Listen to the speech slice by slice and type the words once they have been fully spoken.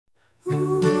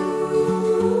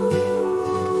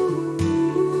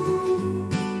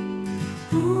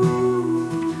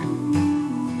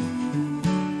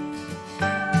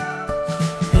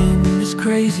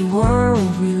crazy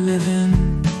world we live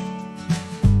in,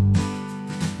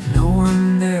 no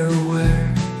one there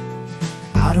where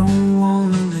I don't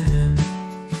wanna live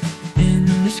in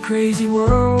this crazy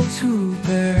world to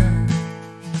bear.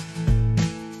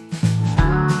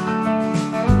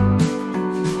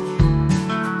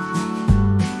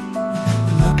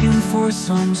 Looking for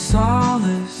some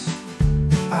solace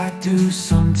I do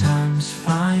sometimes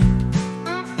find,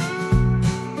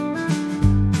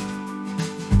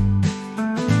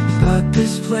 but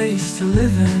this place to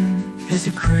live in is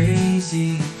a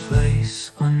crazy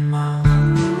place, unmild.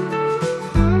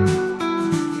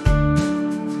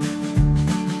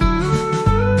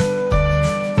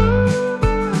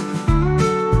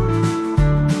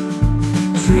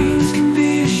 Dreams can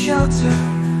be a shelter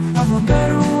of a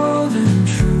better world and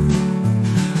true.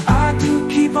 I do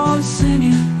keep on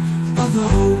singing of the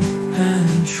hope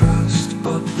and trust,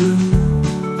 but blue.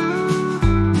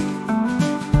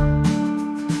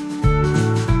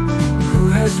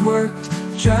 Worked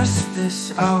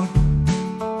justice out,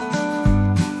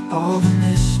 all the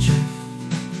mischief,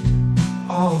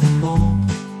 all the mold.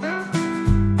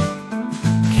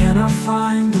 Can I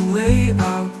find a way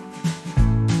out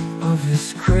of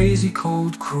this crazy,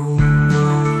 cold, cruel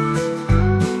world?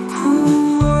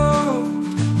 Cruel world.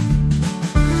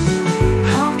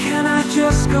 How can I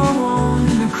just go on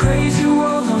in a crazy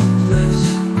world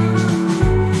unblissed?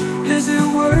 Is it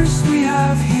worse we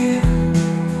have here?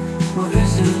 Or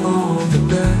is it all the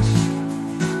best?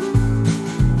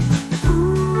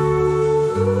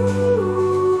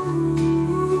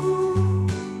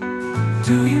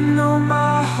 Do you know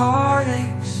my heart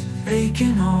aches,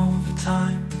 aching all the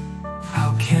time?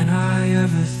 How can I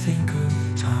ever think of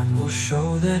time will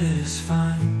show that it is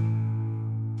fine?